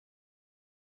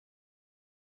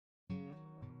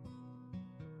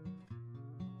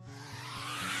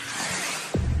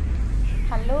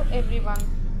Hello everyone,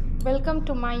 welcome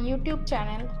to my YouTube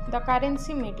channel, The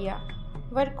Currencymedia,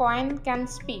 where coin can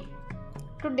speak.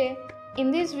 Today,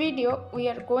 in this video, we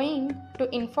are going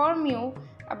to inform you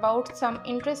about some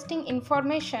interesting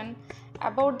information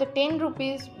about the 10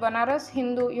 rupees Benaras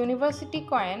Hindu University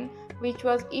coin, which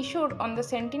was issued on the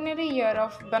centenary year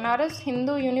of Benaras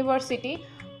Hindu University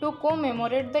to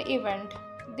commemorate the event.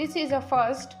 This is a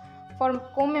first for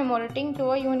commemorating to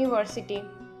a university.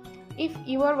 If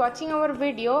you are watching our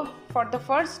video for the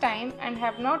first time and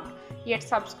have not yet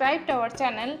subscribed our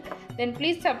channel, then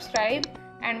please subscribe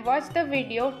and watch the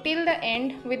video till the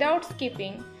end without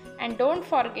skipping, and don't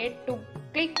forget to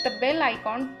click the bell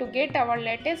icon to get our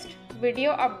latest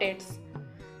video updates.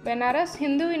 Benaras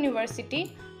Hindu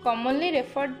University, commonly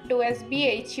referred to as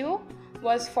BHU,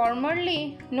 was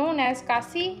formerly known as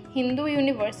Kashi Hindu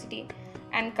University,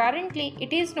 and currently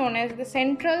it is known as the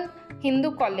Central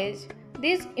Hindu College.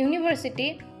 This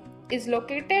university is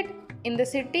located in the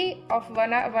city of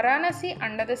Varanasi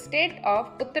under the state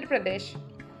of Uttar Pradesh.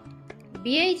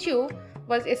 BHU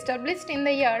was established in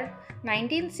the year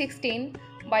 1916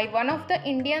 by one of the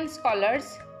Indian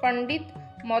scholars, Pandit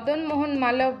Madan Mohan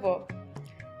Mallavya.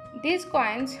 These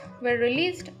coins were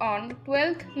released on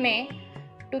 12th May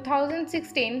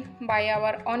 2016 by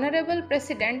our Honorable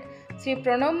President Sri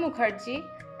Pranab Mukherjee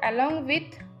along with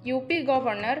UP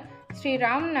Governor Sri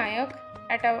Ram Nayak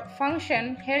at a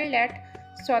function held at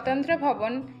Swatantra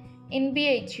Bhavan in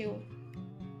BHU.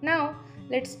 Now,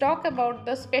 let's talk about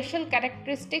the special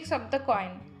characteristics of the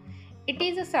coin. It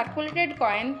is a circulated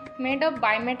coin made of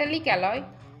bimetallic alloy,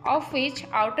 of which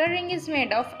outer ring is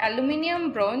made of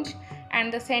aluminium bronze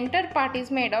and the center part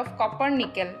is made of copper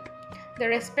nickel. The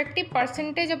respective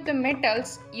percentage of the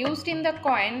metals used in the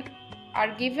coin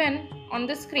are given on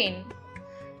the screen.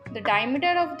 The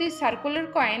diameter of this circular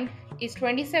coin is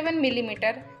 27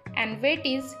 mm and weight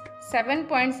is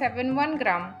 7.71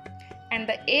 gram, and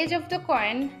the edge of the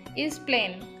coin is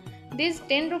plain. This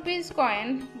 10 rupees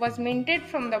coin was minted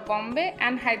from the Bombay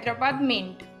and Hyderabad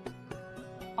mint.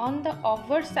 On the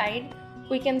obverse side,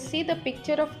 we can see the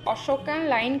picture of Ashokan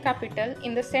line capital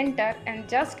in the center, and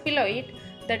just below it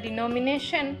the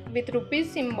denomination with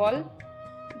rupees symbol,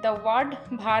 the word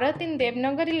Bharat in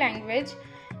Devanagari language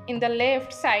in the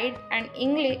left side and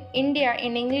India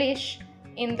in English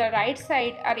in the right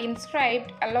side are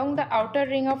inscribed along the outer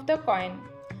ring of the coin.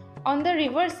 On the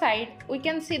reverse side, we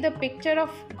can see the picture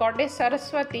of Goddess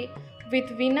Saraswati with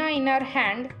Veena in her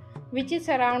hand, which is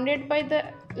surrounded by the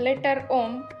letter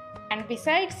Om, and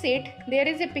besides it there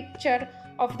is a picture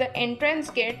of the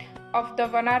entrance gate of the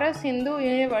Benaras Hindu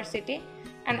University,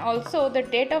 and also the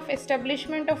date of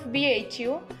establishment of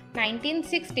BHU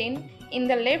 1916 in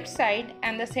the left side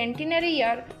and the centenary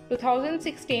year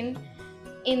 2016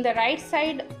 in the right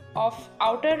side of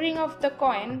outer ring of the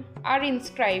coin are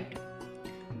inscribed.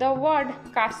 The word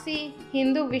Kashi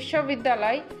Hindu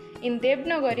Vishwavidyalaya in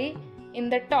Devanagari in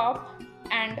the top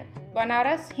and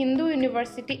Benaras Hindu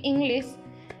University English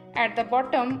at the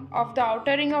bottom of the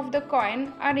outer ring of the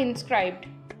coin are inscribed.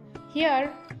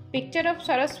 Here, picture of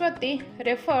Saraswati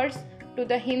refers to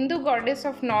the Hindu goddess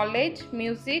of knowledge,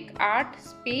 music, art,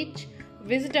 speech,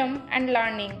 wisdom and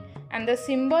learning, and the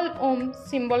symbol Om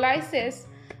symbolizes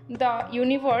the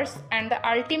universe and the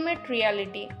ultimate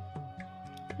reality.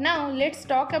 Now let's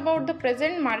talk about the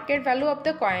present market value of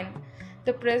the coin.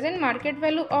 The present market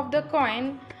value of the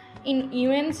coin in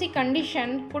UNC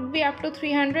condition could be up to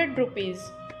 300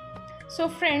 rupees. So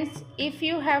friends, if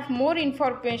you have more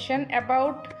information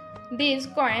about this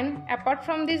coin apart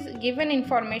from these given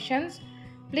informations,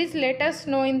 please let us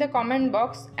know in the comment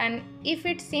box, and if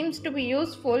it seems to be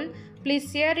useful,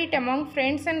 please share it among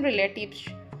friends and relatives.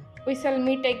 We shall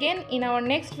meet again in our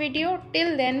next video.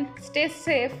 Till then, stay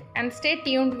safe and stay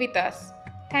tuned with us.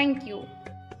 Thank you.